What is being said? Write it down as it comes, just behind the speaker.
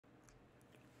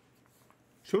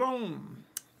Shalom.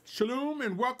 Shalom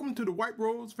and welcome to the White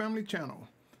Rose Family Channel.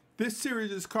 This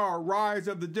series is called Rise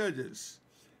of the Judges.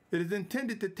 It is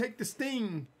intended to take the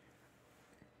sting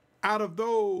out of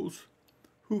those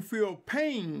who feel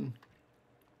pain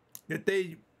that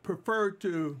they prefer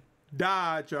to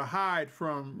dodge or hide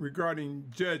from regarding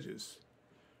judges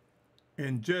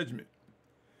and judgment.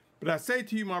 But I say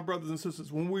to you, my brothers and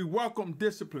sisters, when we welcome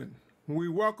discipline, when we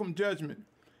welcome judgment,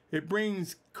 it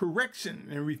brings correction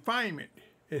and refinement.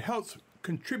 It helps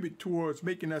contribute towards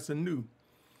making us anew.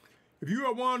 If you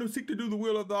are one who seeks to do the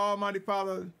will of the Almighty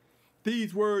Father,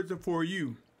 these words are for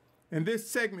you. In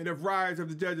this segment of Rise of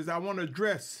the Judges, I want to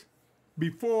address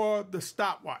before the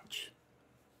stopwatch.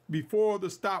 Before the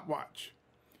stopwatch.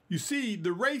 You see,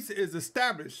 the race is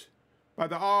established by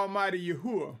the Almighty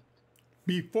Yahuah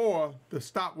before the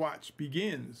stopwatch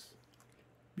begins.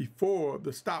 Before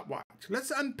the stopwatch. Let's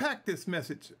unpack this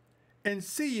message and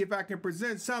see if I can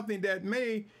present something that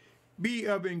may be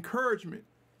of encouragement,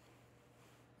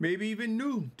 maybe even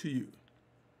new to you.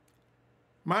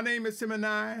 My name is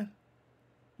Symmanayah.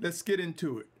 Let's get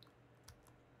into it.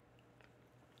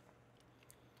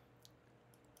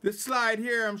 This slide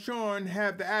here I'm showing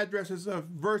have the addresses of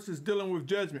verses dealing with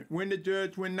judgment, when to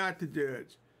judge, when not to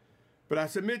judge. But I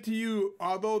submit to you,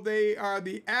 although they are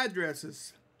the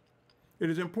addresses,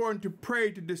 it is important to pray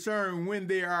to discern when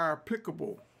they are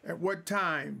applicable, at what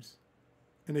times,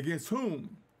 and against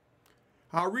whom.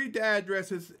 I'll read the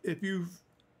addresses. If you've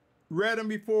read them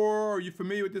before or you're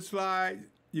familiar with this slide,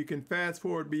 you can fast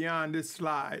forward beyond this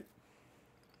slide.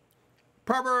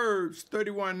 Proverbs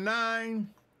 31:9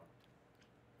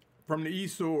 from the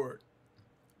East Sword.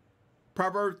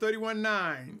 Proverbs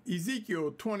 31:9.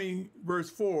 Ezekiel 20 verse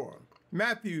 4.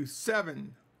 Matthew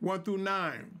 7:1 through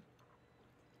 9.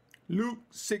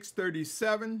 Luke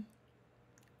 6:37.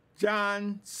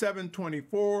 John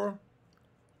 7:24.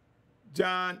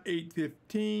 John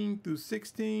 8:15 through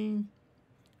 16.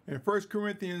 And 1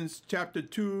 Corinthians chapter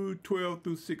 2:12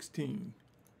 through 16.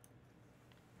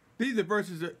 These are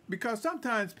verses that, because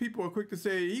sometimes people are quick to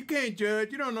say, you can't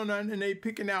judge, you don't know nothing, and they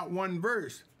picking out one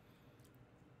verse,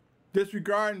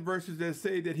 disregarding verses that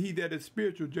say that he that is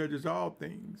spiritual judges all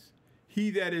things.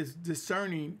 He that is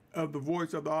discerning of the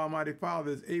voice of the Almighty Father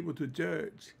is able to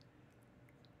judge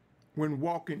when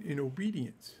walking in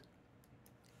obedience.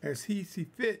 As he see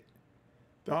fit,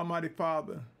 the Almighty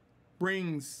Father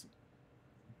brings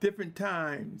different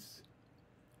times,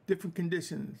 different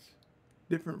conditions,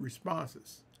 different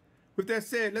responses. With that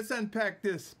said, let's unpack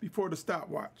this before the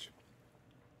stopwatch.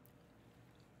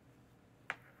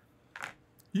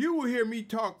 You will hear me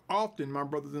talk often, my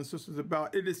brothers and sisters,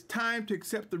 about it is time to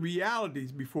accept the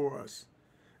realities before us.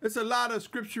 It's a lot of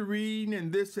scripture reading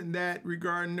and this and that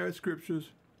regarding their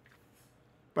scriptures.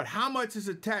 But how much is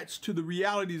attached to the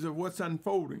realities of what's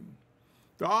unfolding?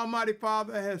 The Almighty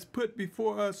Father has put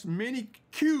before us many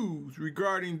cues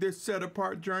regarding this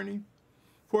set-apart journey.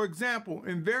 For example,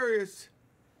 in various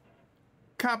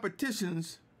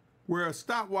competitions where a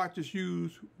stopwatch is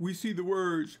used, we see the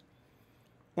words,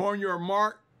 on your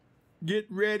mark, get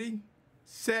ready,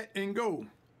 set, and go.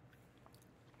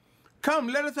 Come,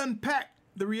 let us unpack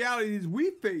the realities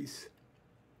we face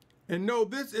and know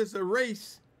this is a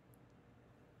race.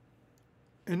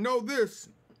 And know this,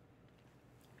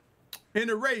 in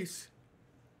a race,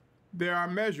 there are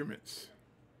measurements.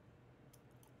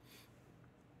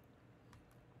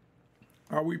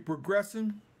 Are we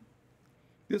progressing?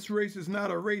 This race is not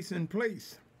a race in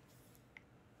place.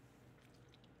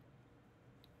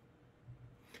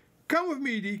 Come with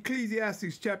me to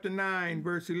Ecclesiastes chapter 9,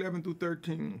 verse 11 through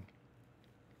 13.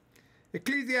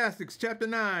 Ecclesiastes chapter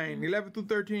 9, 11 through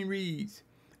 13 reads,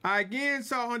 I again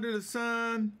saw under the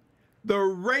sun, the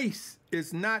race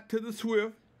is not to the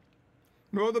swift,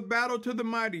 nor the battle to the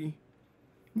mighty,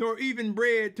 nor even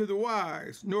bread to the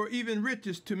wise, nor even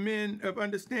riches to men of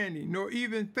understanding, nor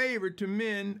even favor to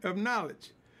men of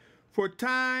knowledge. For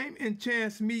time and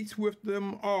chance meets with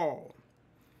them all.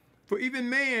 For even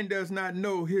man does not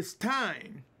know his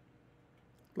time.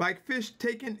 Like fish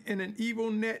taken in an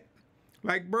evil net,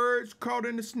 like birds caught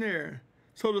in a snare,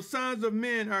 so the sons of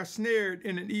men are snared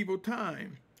in an evil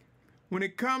time, when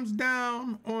it comes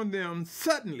down on them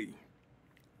suddenly.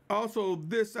 Also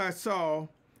this I saw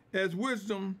as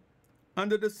wisdom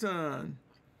under the sun,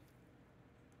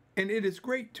 and it is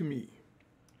great to me.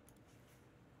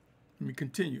 Let me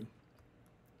continue.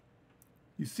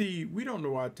 You see, we don't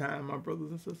know our time, my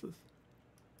brothers and sisters.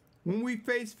 When we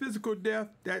face physical death,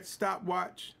 that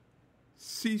stopwatch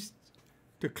ceased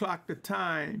to clock the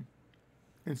time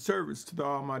in service to the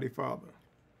Almighty Father.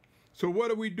 So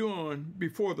what are we doing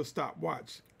before the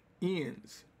stopwatch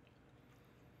ends?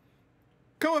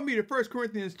 Come with me to 1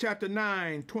 Corinthians chapter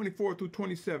 9, 24 through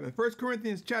 27. 1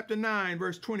 Corinthians chapter 9,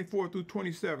 verse 24 through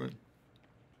 27.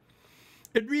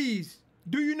 It reads,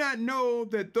 "Do you not know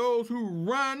that those who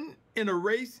run in a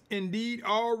race indeed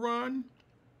all run,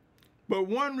 but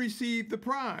one receives the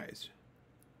prize?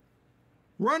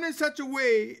 Run in such a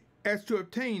way as to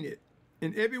obtain it,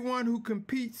 and everyone who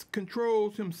competes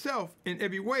controls himself in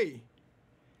every way.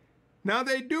 Now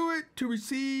they do it to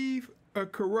receive a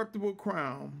corruptible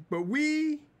crown, but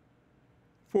we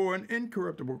for an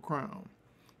incorruptible crown.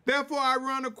 Therefore I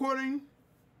run accordingly,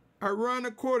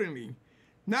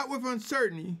 not with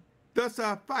uncertainty. Thus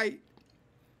I fight,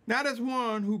 not as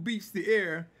one who beats the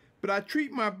air, but I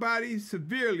treat my body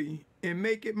severely and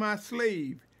make it my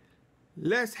slave,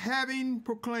 lest having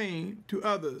proclaimed to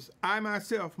others, I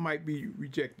myself might be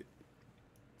rejected."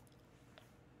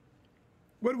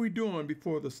 What are we doing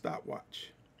before the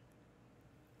stopwatch?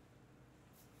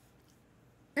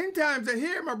 End times are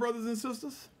here, my brothers and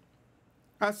sisters.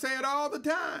 I say it all the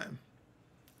time.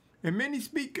 And many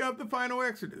speak of the final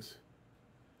exodus.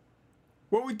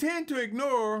 What we tend to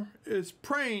ignore is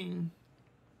praying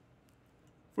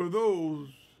for those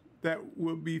that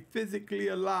will be physically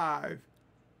alive,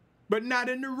 but not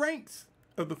in the ranks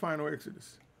of the final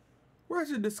exodus. Where's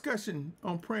the discussion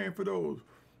on praying for those?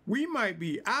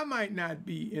 I might not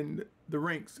be in the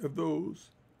ranks of those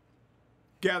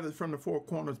gathered from the four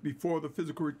corners before the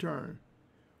physical return.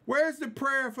 Where's the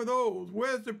prayer for those?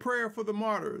 Where's the prayer for the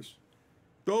martyrs?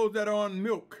 Those that are on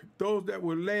milk, those that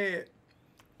were led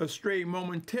astray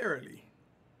momentarily,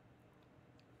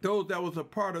 those that was a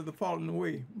part of the falling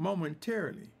away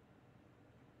momentarily.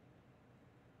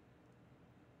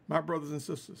 My brothers and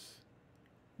sisters,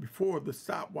 before the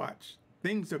stopwatch,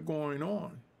 things are going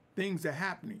on. Things are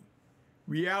happening.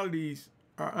 Realities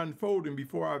are unfolding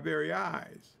before our very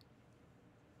eyes.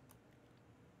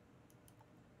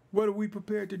 What are we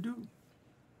prepared to do?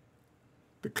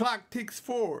 The clock ticks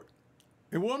forward.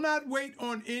 It will not wait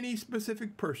on any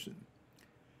specific person.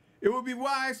 It will be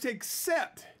wise to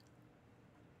accept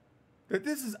that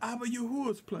this is Almighty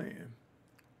Yahuah's plan.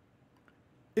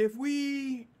 If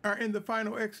we are in the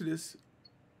final exodus,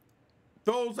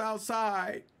 those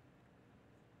outside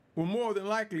will more than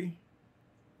likely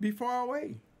be far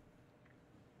away,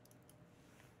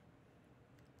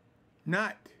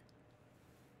 not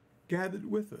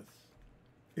gathered with us,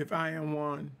 if I am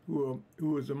one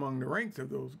who is among the ranks of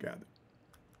those gathered.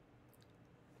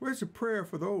 Where's the prayer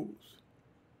for those?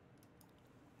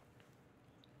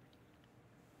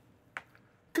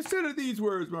 Consider these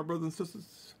words, my brothers and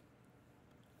sisters.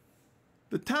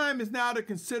 The time is now to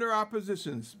consider our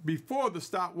positions before the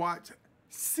stopwatch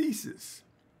ceases.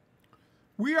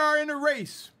 We are in a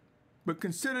race, but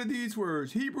consider these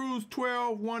words. Hebrews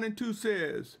 12, 1 and 2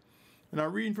 says, and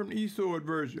I'm reading from the Eastward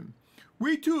version,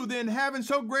 "We too, then, having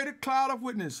so great a cloud of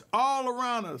witness all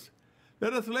around us,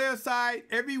 let us lay aside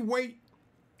every weight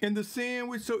and the sin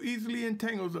which so easily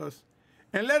entangles us,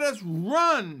 and let us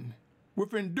run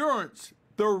with endurance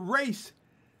the race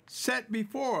set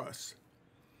before us,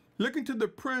 looking to the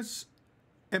Prince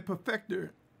and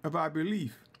Perfecter of our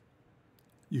belief,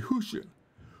 Yahushua,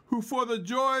 who for the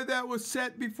joy that was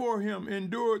set before him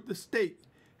endured the stake,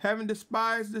 having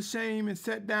despised the shame, and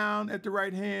sat down at the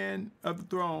right hand of the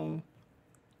throne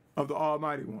of the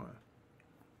Almighty One."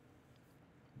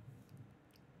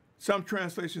 Some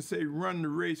translations say, "Run the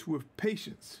race with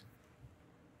patience."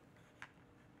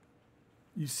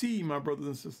 You see, my brothers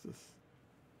and sisters,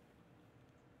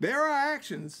 there are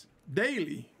actions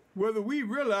daily, whether we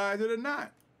realize it or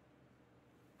not.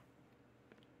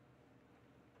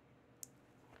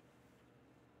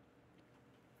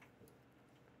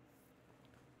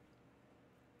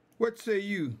 What say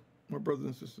you, my brothers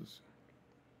and sisters?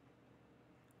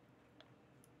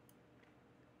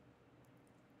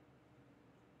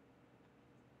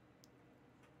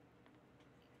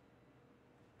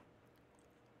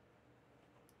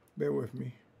 Bear with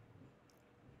me.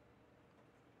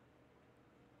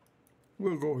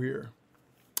 We'll go here.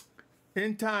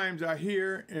 End times are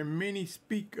here, and many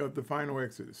speak of the final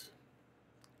exodus.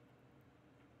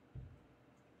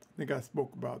 I think I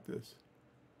spoke about this.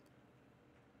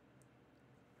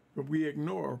 But we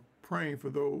ignore praying for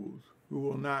those who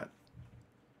will not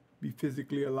be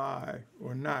physically alive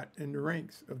or not in the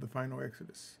ranks of the final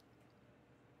exodus.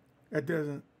 That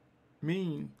doesn't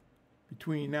mean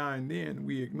between now and then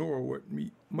we ignore what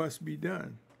must be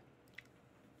done.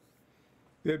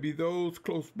 There'll be those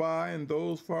close by and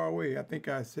those far away. I think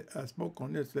I spoke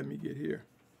on this. Let me get here.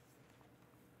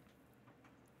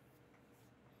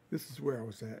 This is where I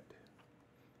was at.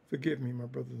 Forgive me, my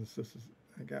brothers and sisters.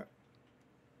 I got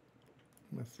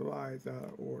my slides out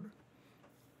of order.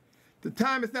 The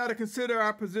time is now to consider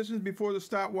our positions before the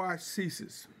stopwatch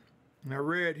ceases. And I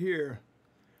read here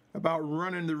about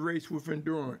running the race with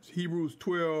endurance. Hebrews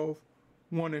 12,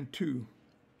 1 and 2.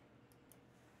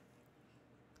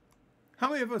 How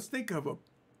many of us think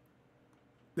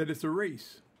that it's a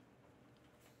race?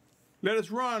 Let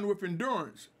us run with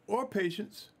endurance or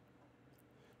patience.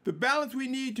 The balance we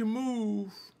need to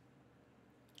move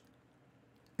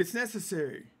is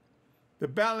necessary. The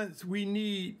balance we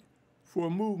need for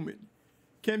movement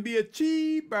can be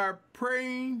achieved by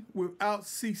praying without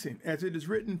ceasing, as it is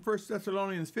written in 1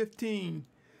 Thessalonians 15,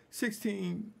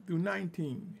 16 through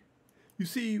 19. You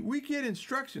see, we get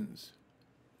instructions.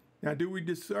 Now, do we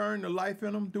discern the life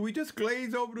in them? Do we just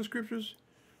glaze over the scriptures?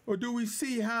 Or do we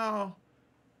see how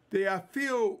they are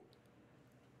filled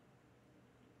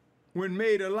when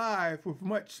made alive with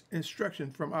much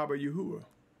instruction from Abba Yahuah?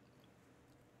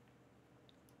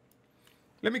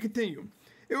 Let me continue.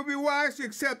 It would be wise to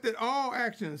accept that all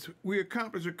actions we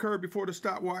accomplish occur before the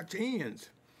stopwatch ends.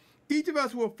 Each of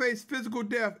us will face physical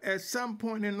death at some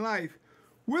point in life,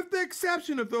 with the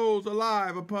exception of those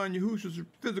alive upon Yahushua's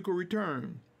physical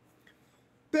return.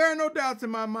 There are no doubts in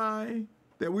my mind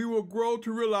that we will grow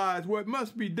to realize what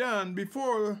must be done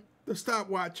before the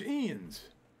stopwatch ends,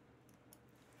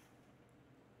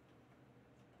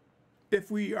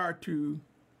 if we are to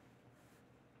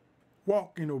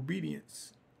walk in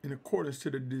obedience in accordance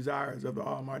to the desires of the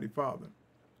Almighty Father.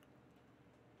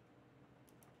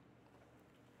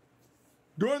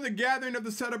 During the gathering of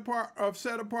the set apart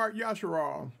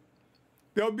Yashar'al,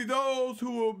 there will be those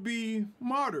who will be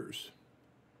martyrs.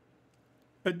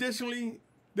 Additionally,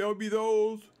 there will be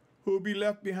those who will be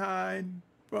left behind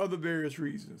for other various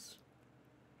reasons.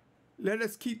 Let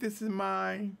us keep this in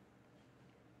mind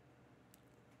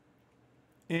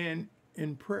and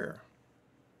in prayer.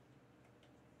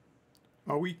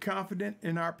 Are we confident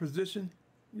in our position,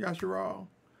 Yashar'al?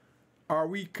 Are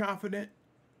we confident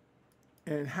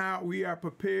in how we are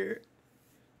prepared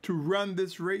to run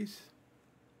this race?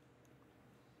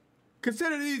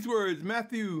 Consider these words,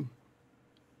 Matthew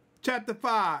chapter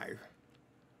 5.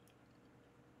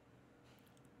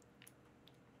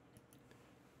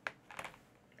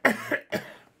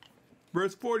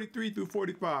 Verse 43 through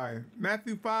 45.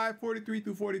 Matthew 5, 43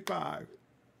 through 45.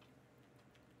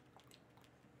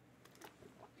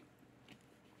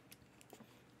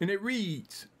 And it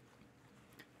reads,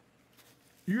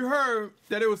 "You heard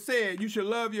that it was said, you should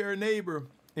love your neighbor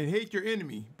and hate your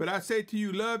enemy. But I say to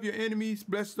you, love your enemies,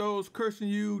 bless those cursing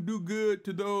you, do good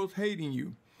to those hating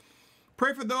you.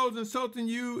 Pray for those insulting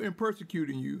you and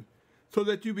persecuting you, so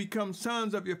that you become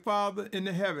sons of your Father in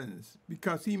the heavens,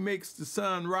 because he makes the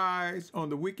sun rise on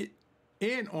the wicked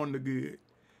and on the good,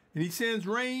 and he sends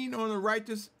rain on the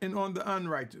righteous and on the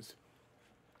unrighteous."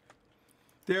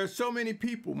 There are so many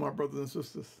people, my brothers and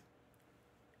sisters,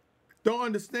 don't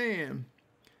understand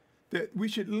that we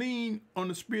should lean on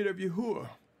the Spirit of Yahuah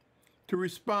to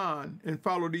respond and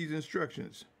follow these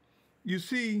instructions. You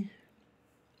see,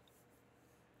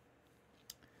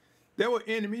 there were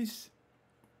enemies.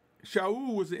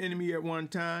 Shaul was an enemy at one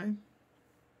time,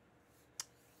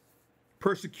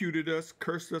 persecuted us,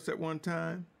 cursed us at one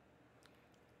time.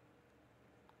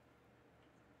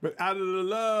 But out of the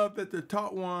love that the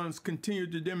taught ones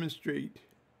continued to demonstrate,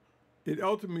 it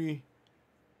ultimately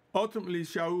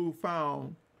Shaul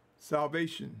found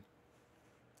salvation,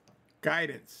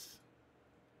 guidance.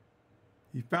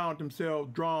 He found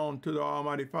himself drawn to the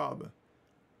Almighty Father.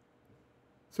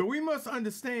 So we must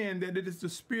understand that it is the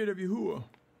Spirit of Yahuah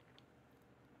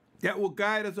that will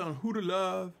guide us on who to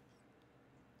love,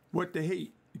 what to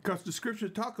hate. Because the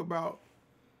scriptures talk about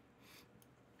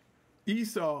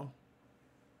Esau,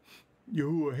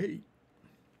 Yahuah hate,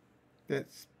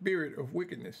 that spirit of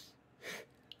wickedness.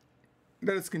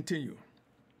 Let us continue.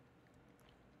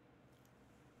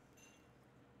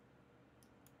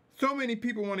 So many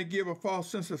people want to give a false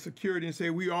sense of security and say,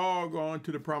 we are going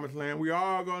to the promised land. We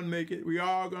are going to make it. We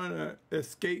are going to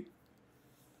escape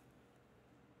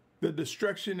the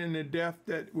destruction and the death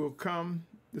that will come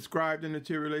described in the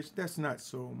tribulation. That's not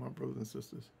so, my brothers and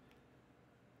sisters.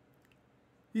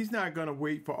 He's not going to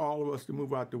wait for all of us to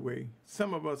move out the way.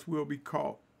 Some of us will be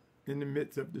caught in the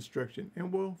midst of destruction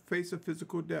and will face a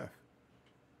physical death.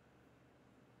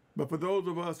 But for those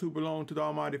of us who belong to the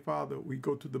Almighty Father, we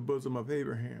go to the bosom of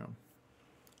Abraham,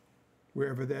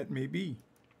 wherever that may be.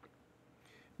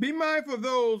 Be mindful of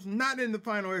those not in the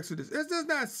final Exodus. It does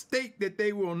not state that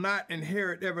they will not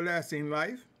inherit everlasting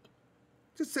life.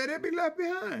 It just said they'll be left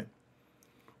behind.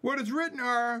 What is written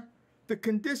are the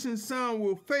conditions some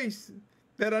will face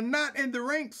that are not in the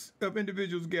ranks of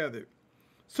individuals gathered.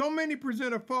 So many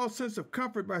present a false sense of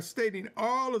comfort by stating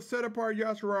all of set-apart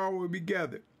Yashar'al will be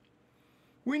gathered.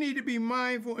 We need to be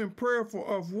mindful and prayerful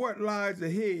of what lies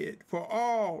ahead for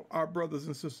all our brothers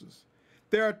and sisters.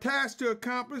 There are tasks to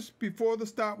accomplish before the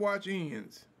stopwatch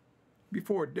ends,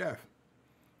 before death.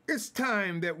 It's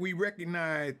time that we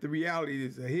recognize the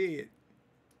realities ahead.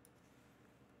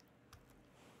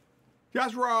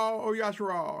 Yashar'al, oh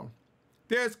Yashar'al,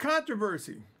 there's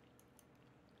controversy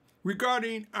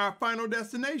regarding our final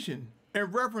destination in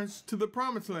reference to the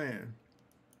promised land.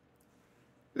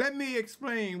 Let me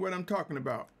explain what I'm talking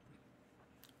about.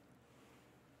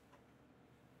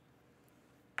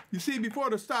 You see, before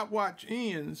the stopwatch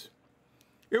ends,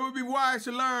 it would be wise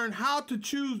to learn how to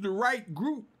choose the right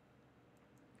group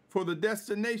for the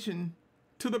destination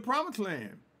to the promised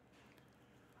land.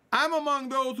 I'm among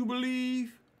those who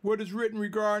believe what is written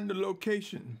regarding the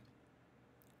location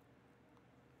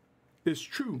is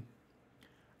true.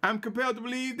 I'm compelled to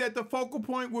believe that the focal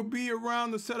point will be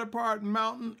around the set-apart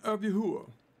mountain of Yahuah.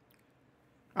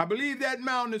 I believe that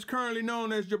mountain is currently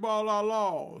known as Jabal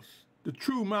al-Laws, the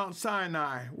true Mount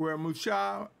Sinai, where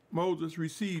Moses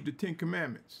received the 10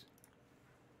 Commandments.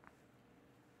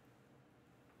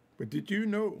 But did you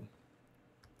know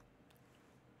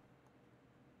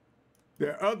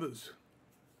there are others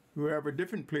who have a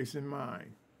different place in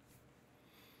mind?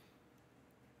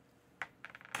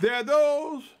 There are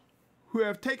those who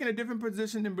have taken a different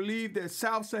position and believe that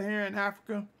Sub-Saharan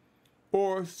Africa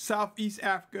or Southeast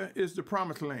Africa is the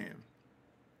promised land.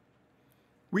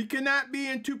 We cannot be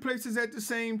in two places at the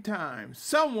same time.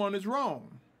 Someone is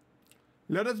wrong.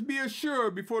 Let us be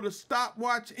assured before the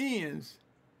stopwatch ends,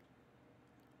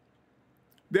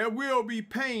 there will be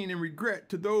pain and regret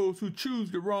to those who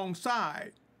choose the wrong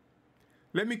side.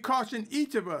 Let me caution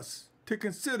each of us to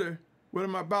consider what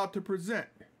I'm about to present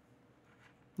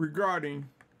regarding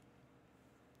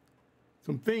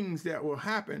some things that will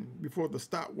happen before the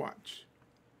stopwatch.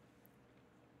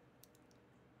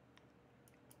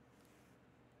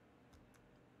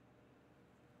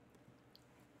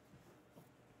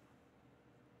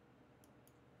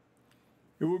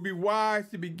 It would be wise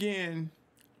to begin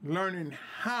learning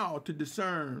how to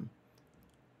discern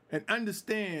and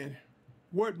understand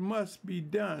what must be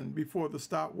done before the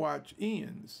stopwatch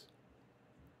ends.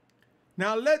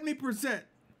 Now let me present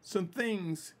some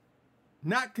things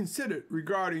not considered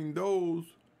regarding those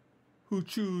who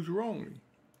choose wrongly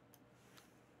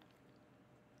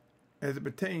as it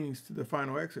pertains to the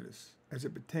final Exodus, as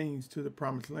it pertains to the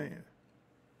promised land.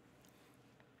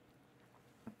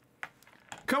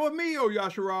 Come with me, O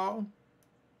Yashar'al.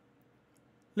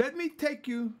 Let me take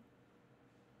you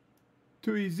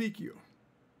to Ezekiel.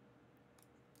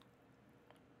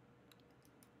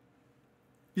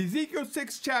 Ezekiel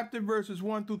 6 chapter verses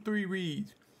 1 through 3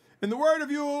 reads, "And the word of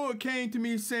Yahuah came to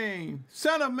me, saying,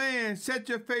 Son of man, set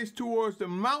your face towards the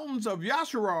mountains of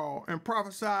Yashar'al and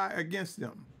prophesy against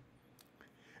them.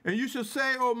 And you shall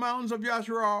say, O mountains of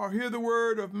Yashar'al, hear the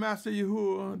word of Master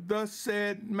Yahuah. Thus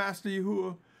said Master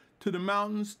Yahuah to the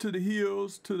mountains, to the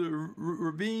hills, to the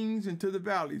ravines, and to the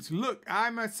valleys. Look,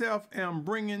 I myself am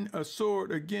bringing a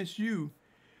sword against you,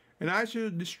 and I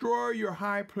shall destroy your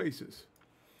high places."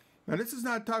 Now, this is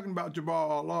not talking about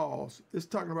Jabal al-Laws. It's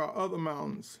talking about other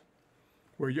mountains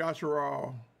where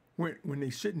Yashar'al went when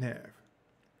they shouldn't have.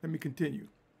 Let me continue.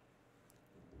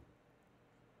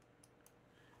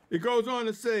 It goes on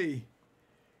to say,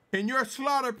 "And your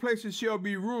slaughter places shall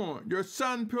be ruined. Your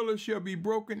sun pillars shall be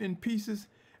broken in pieces,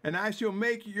 and I shall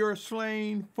make your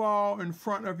slain fall in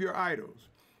front of your idols,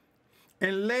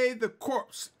 and lay the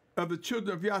corpse of the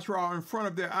children of Yashar'al in front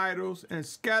of their idols, and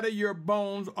scatter your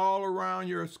bones all around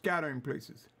your scattering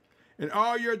places. And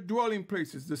all your dwelling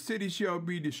places, the city shall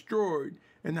be destroyed,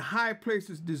 and the high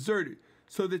places deserted,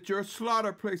 so that your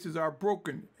slaughter places are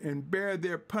broken and bear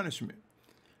their punishment.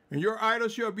 And your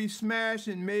idols shall be smashed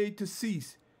and made to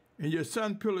cease, and your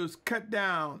sun pillars cut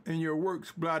down, and your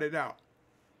works blotted out."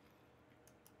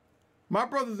 My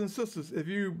brothers and sisters, if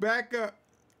you back up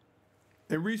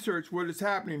and research what is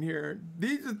happening here,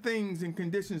 these are things and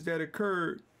conditions that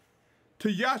occurred to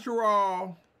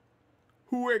Yashar'al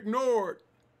who ignored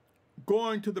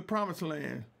going to the promised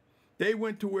land. They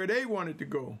went to where they wanted to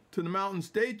go, to the mountains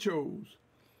they chose.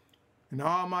 And the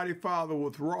Almighty Father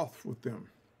was wroth with them,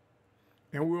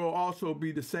 and will also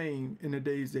be the same in the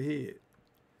days ahead.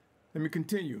 Let me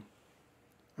continue.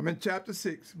 I'm in chapter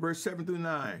 6, verse 7 through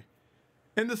 9.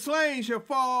 "And the slain shall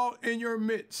fall in your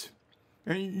midst,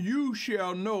 and you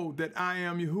shall know that I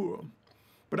am Yahuah.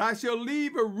 But I shall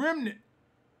leave a remnant,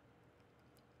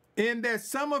 in that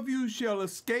some of you shall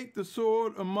escape the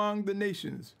sword among the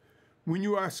nations, when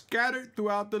you are scattered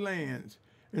throughout the lands.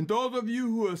 And those of you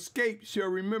who escape shall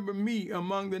remember me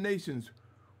among the nations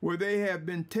where they have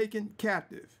been taken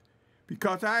captive,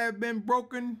 because I have been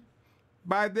broken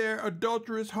by their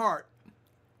adulterous heart,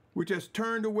 which has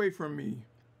turned away from me,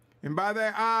 and by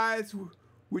their eyes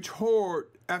which hoard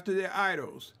after their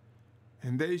idols,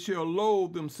 and they shall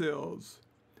loathe themselves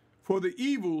for the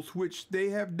evils which they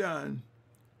have done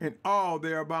and all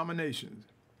their abominations.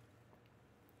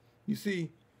 You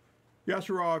see,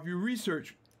 Yashar'al, if you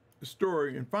research the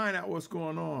story and find out what's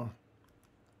going on,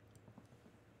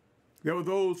 there were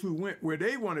those who went where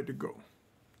they wanted to go,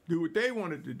 do what they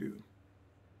wanted to do,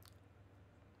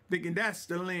 thinking that's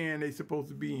the land they're supposed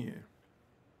to be in.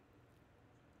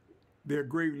 They're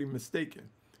gravely mistaken.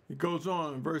 It goes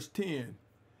on in verse 10.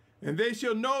 And they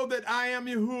shall know that I am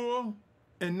Yahuah,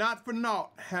 and not for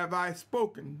naught have I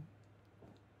spoken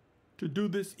to do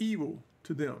this evil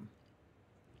to them.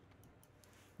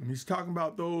 And he's talking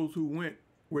about those who went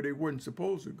where they weren't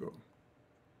supposed to go.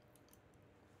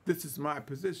 This is my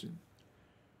position.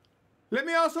 Let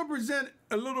me also present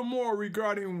a little more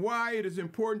regarding why it is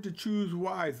important to choose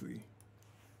wisely,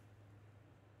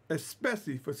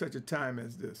 especially for such a time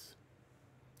as this.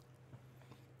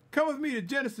 Come with me to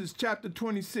Genesis chapter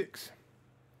 26.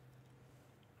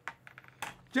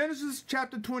 Genesis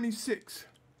chapter 26,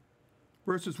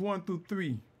 verses 1 through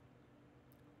 3.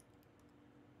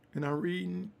 And I'm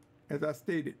reading, as I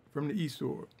stated, from the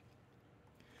eSword.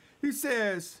 He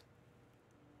says,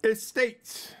 it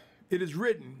states, it is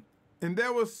written, and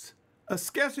there was a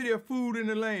scarcity of food in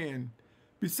the land,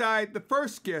 beside the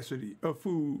first scarcity of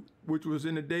food, which was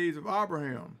in the days of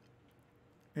Abraham.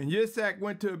 And Yitzhak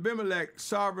went to Abimelech,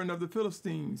 sovereign of the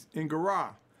Philistines, in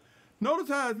Gerar. Notice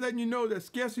how it's letting you know that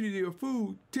scarcity of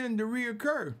food tend to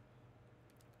reoccur.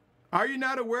 Are you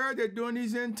not aware that during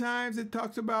these end times it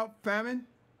talks about famine,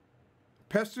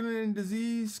 pestilence and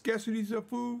disease, scarcities of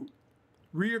food,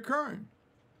 reoccurring?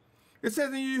 It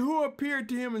says, and Yahuah appeared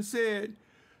to him and said,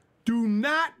 do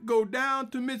not go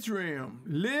down to Mitzrayim.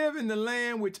 Live in the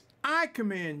land which I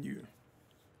command you.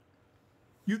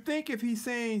 You think if he's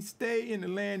saying stay in the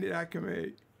land that I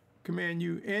command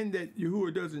you, and that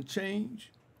Yahuah doesn't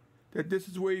change, that this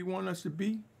is where he wants us to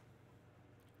be?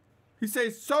 He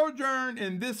says, sojourn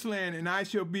in this land, and I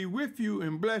shall be with you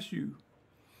and bless you.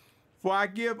 For I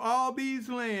give all these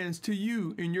lands to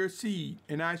you and your seed,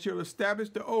 and I shall establish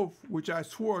the oath which I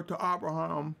swore to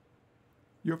Abraham,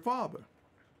 your father.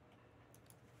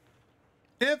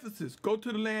 Emphasis, go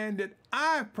to the land that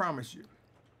I promise you.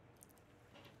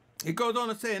 It goes on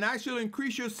to say, and I shall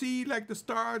increase your seed like the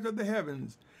stars of the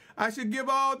heavens. I shall give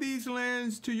all these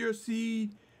lands to your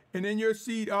seed, and in your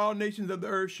seed all nations of the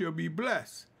earth shall be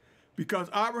blessed. Because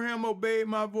Abraham obeyed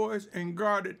my voice and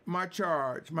guarded my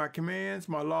charge, my commands,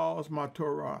 my laws, my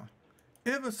Torah.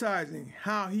 Emphasizing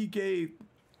how he gave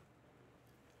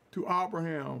to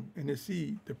Abraham and his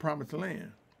seed the promised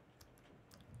land.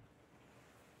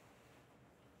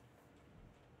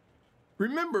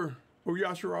 Remember, O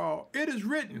Yashar'al, it is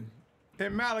written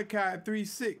in Malachi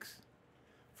 3:6,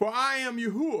 for I am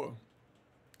Yahuah,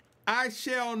 I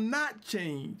shall not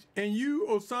change, and you,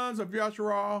 O sons of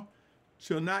Yashar'al,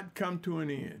 shall not come to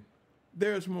an end.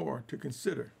 There's more to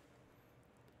consider.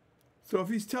 So if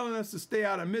he's telling us to stay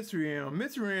out of Mitzrayim,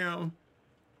 Mitzrayim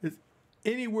is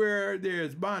anywhere there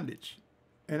is bondage.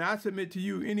 And I submit to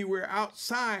you, anywhere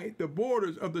outside the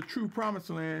borders of the true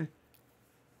promised land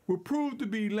will prove to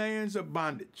be lands of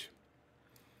bondage.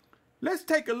 Let's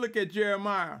take a look at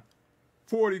Jeremiah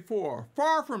 44.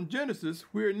 Far from Genesis,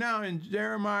 we are now in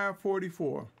Jeremiah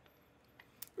 44.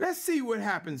 Let's see what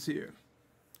happens here.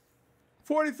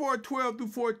 44:12 through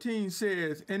 14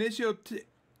 says, and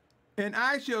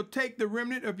I shall take the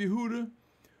remnant of Yehudah,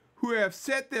 who have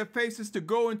set their faces to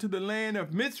go into the land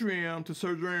of Mitzrayim to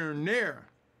sojourn there.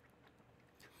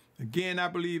 Again, I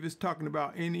believe it's talking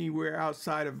about anywhere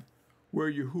outside of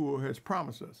where Yahuah has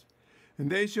promised us. And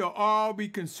they shall all be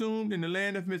consumed in the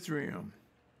land of Mitzrayim.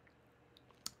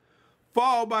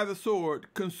 Fall by the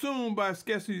sword, consumed by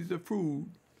scarcities of food.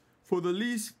 From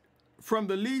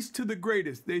the least to the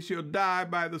greatest, they shall die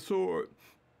by the sword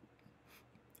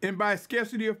and by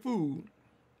scarcity of food.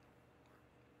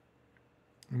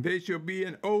 And they shall be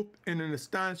an oath and an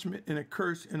astonishment and a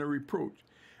curse and a reproach.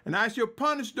 And I shall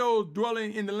punish those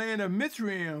dwelling in the land of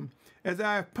Mitzrayim as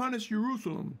I have punished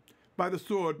Jerusalem by the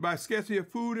sword, by scarcity of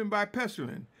food, and by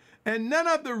pestilence. And none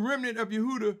of the remnant of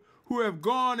Yehudah who have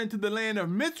gone into the land of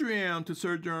Mitzrayim to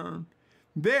sojourn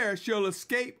there shall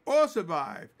escape or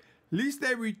survive, lest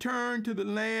they return to the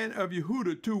land of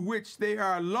Yehudah, to which they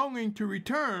are longing to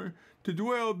return to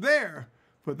dwell there,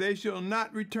 for they shall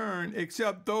not return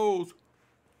except those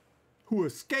who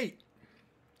escape.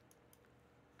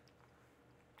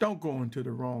 Don't go into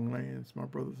the wrong lands, my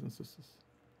brothers and sisters.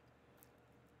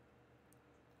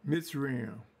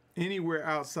 Mitzrayim, anywhere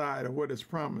outside of what is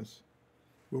promised,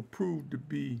 will prove to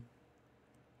be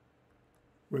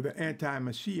where the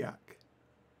anti-Mashiach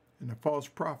and the false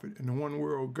prophet and the one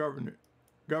world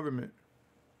government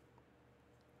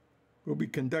will be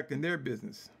conducting their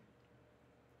business.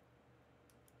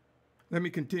 Let me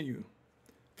continue.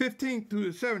 15th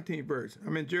through the 17th verse.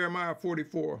 I'm in Jeremiah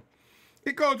 44.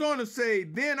 It goes on to say,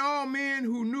 then all men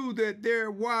who knew that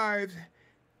their wives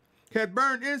had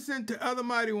burned incense to other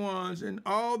mighty ones, and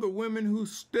all the women who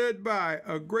stood by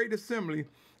a great assembly,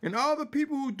 and all the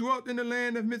people who dwelt in the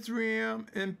land of Mitzrayim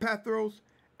and Pathros,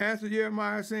 answered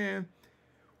Jeremiah, saying,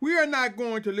 we are not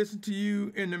going to listen to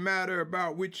you in the matter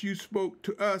about which you spoke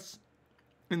to us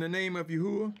in the name of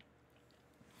Yahuah.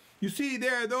 You see,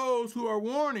 there are those who are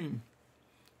warning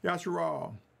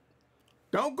Yashar'al,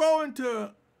 don't go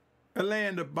into a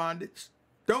land of bondage.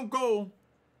 Don't go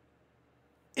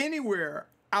anywhere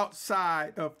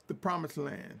outside of the promised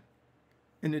land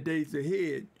in the days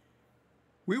ahead.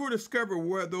 We will discover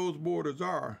where those borders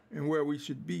are and where we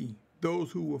should be,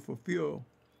 those who will fulfill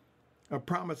a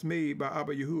promise made by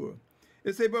Abba Yahuah.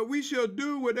 It says, but we shall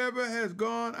do whatever has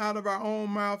gone out of our own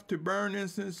mouth to burn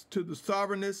incense to the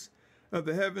sovereignness of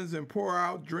the heavens and pour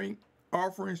out drink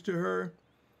offerings to her.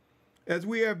 As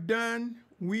we have done,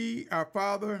 we, our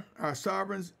father, our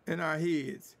sovereigns, and our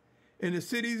heads, in the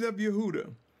cities of Yehudah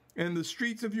and the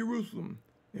streets of Jerusalem,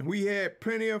 and we had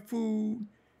plenty of food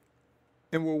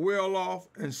and were well off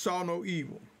and saw no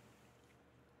evil.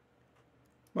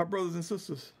 My brothers and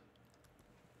sisters,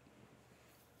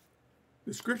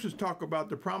 the scriptures talk about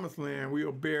the promised land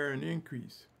will bear an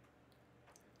increase.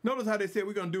 Notice how they say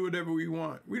we're going to do whatever we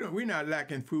want. We're not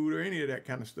lacking food or any of that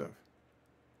kind of stuff.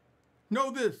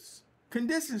 Know this.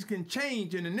 Conditions can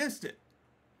change in an instant.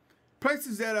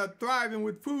 Places that are thriving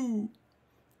with food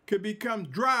could become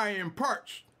dry and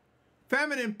parched.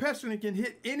 Famine and pestilence can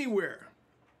hit anywhere.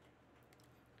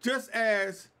 Just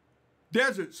as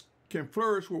deserts can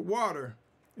flourish with water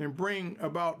and bring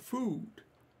about food,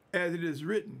 as it is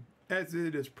written, as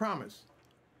it is promised.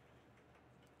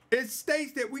 It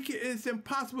states that it's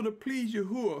impossible to please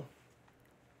Yahuah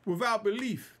without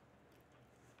belief.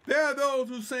 There are those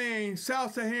who saying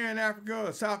South Saharan Africa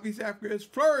or Southeast Africa is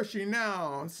flourishing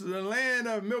now. It's the land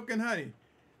of milk and honey.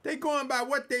 They're going by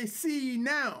what they see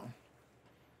now.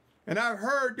 And I've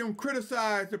heard them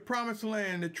criticize the promised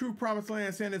land, the true promised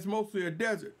land, saying it's mostly a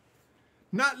desert.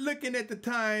 Not looking at the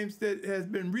times that has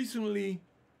been recently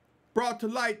brought to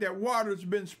light that water's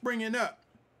been springing up.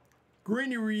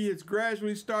 Greenery is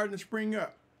gradually starting to spring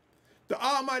up. The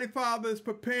Almighty Father is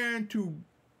preparing to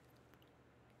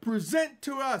present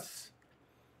to us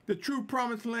the true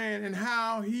promised land and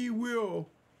how he will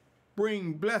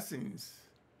bring blessings,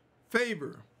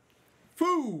 favor,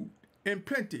 food, and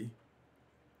plenty.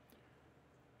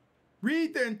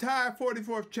 Read the entire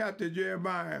 44th chapter of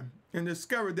Jeremiah and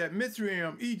discover that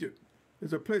Mitzrayim, Egypt,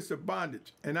 is a place of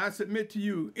bondage. And I submit to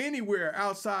you, anywhere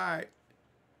outside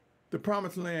the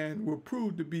promised land will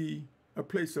prove to be a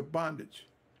place of bondage,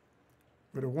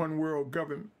 where the one world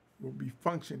government will be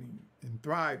functioning and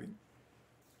thriving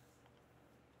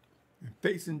and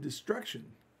facing destruction.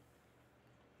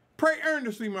 Pray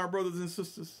earnestly, my brothers and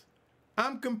sisters.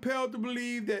 I'm compelled to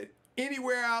believe that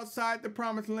anywhere outside the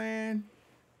promised land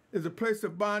is a place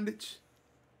of bondage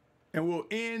and will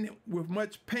end with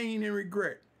much pain and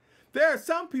regret. There are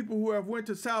some people who have went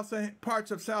to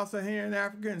parts of South Saharan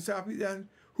Africa and Southeast Africa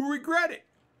who regret it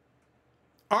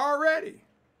already,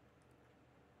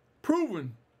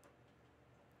 proven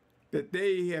that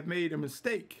they have made a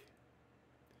mistake.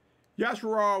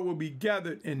 Yashar'al will be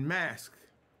gathered in mass.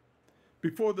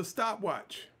 Before the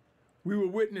stopwatch, we will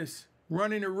witness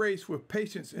running a race with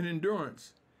patience and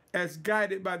endurance as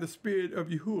guided by the Spirit of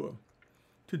Yahuah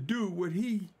to do what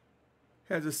he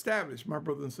has established, my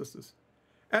brothers and sisters.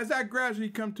 As I gradually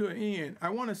come to an end, I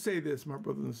want to say this, my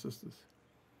brothers and sisters.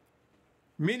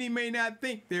 Many may not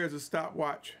think there's a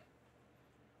stopwatch,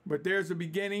 but there's a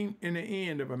beginning and an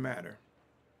end of a matter.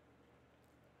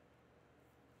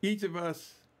 Each of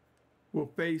us will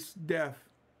face death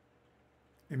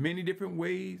in many different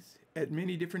ways at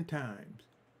many different times.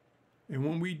 And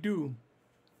when we do,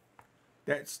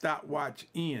 that stopwatch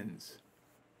ends.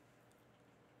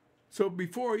 So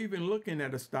before even looking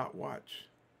at a stopwatch,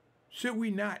 should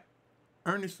we not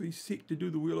earnestly seek to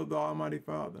do the will of the Almighty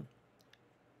Father?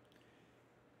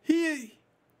 He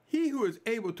who is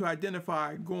able to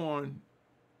identify going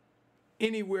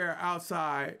anywhere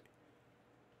outside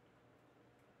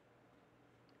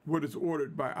what is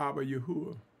ordered by Abba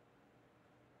Yahuah.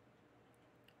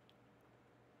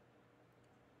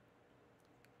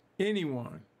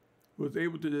 anyone was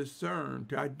able to discern,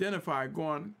 to identify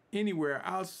going anywhere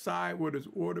outside what is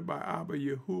ordered by Abba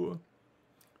Yahuah,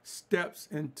 steps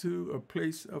into a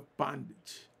place of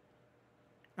bondage.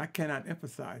 I cannot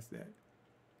emphasize that.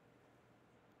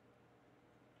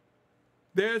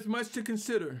 There's much to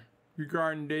consider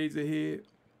regarding days ahead.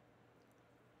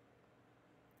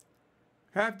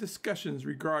 Have discussions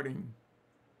regarding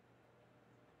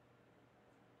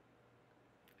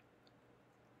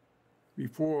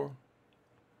before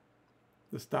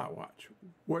the stopwatch.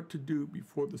 What to do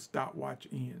before the stopwatch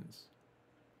ends.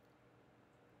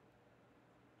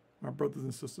 My brothers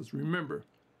and sisters, remember,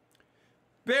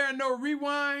 there are no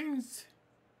rewinds,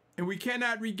 and we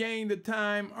cannot regain the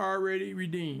time already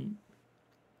redeemed.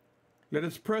 Let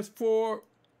us press forward,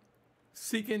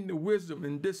 seeking the wisdom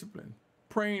and discipline,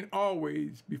 praying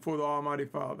always before the Almighty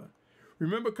Father.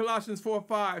 Remember Colossians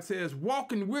 4:5 says,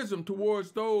 walk in wisdom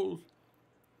towards those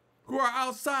who are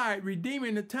outside,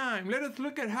 redeeming the time. Let us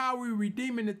look at how we're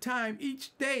redeeming the time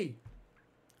each day.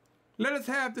 Let us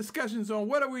have discussions on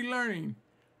what are we learning?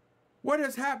 What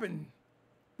has happened?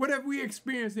 What have we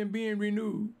experienced in being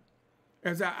renewed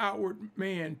as our outward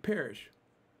man perish?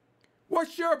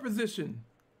 What's your position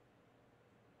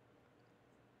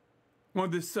on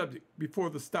this subject before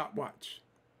the stopwatch?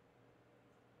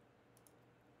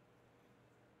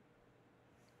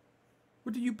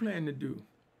 What do you plan to do?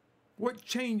 What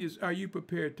changes are you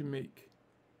prepared to make?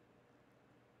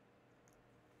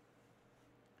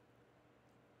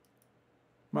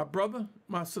 My brother,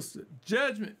 my sister,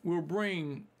 judgment will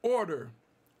bring order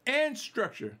and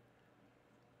structure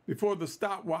before the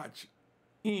stopwatch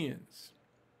ends,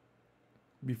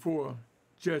 before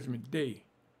Judgment Day.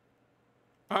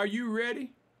 Are you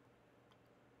ready?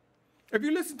 If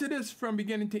you listen to this from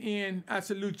beginning to end, I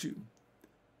salute you.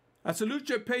 I salute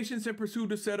your patience and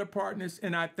pursuit of set apartness,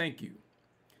 and I thank you.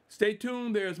 Stay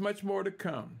tuned, there is much more to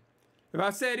come. If I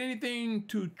said anything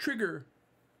to trigger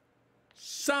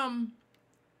something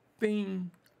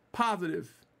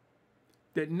positive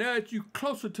that nudges you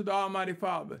closer to the Almighty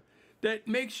Father, that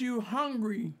makes you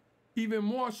hungry, even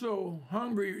more so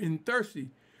hungry and thirsty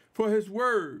for His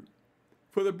Word,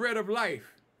 for the bread of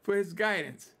life, for His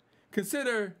guidance,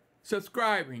 consider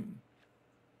subscribing.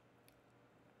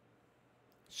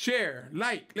 Share,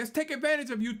 like. Let's take advantage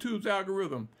of YouTube's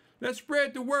algorithm. Let's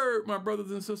spread the word, my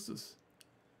brothers and sisters,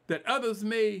 that others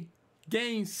may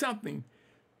gain something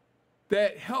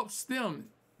that helps them,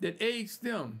 that aids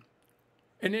them.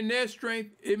 And in their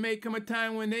strength, it may come a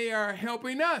time when they are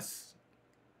helping us.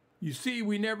 You see,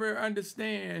 we never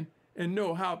understand and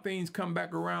know how things come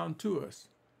back around to us.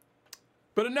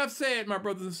 But enough said, my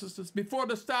brothers and sisters. Before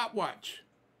the stopwatch,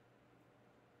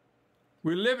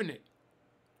 we're living it.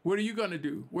 What are you going to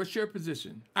do? What's your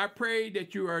position? I pray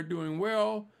that you are doing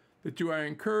well, that you are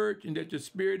encouraged, and that your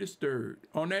spirit is stirred.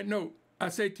 On that note, I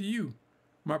say to you,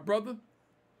 my brother,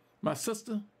 my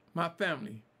sister, my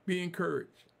family, be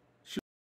encouraged.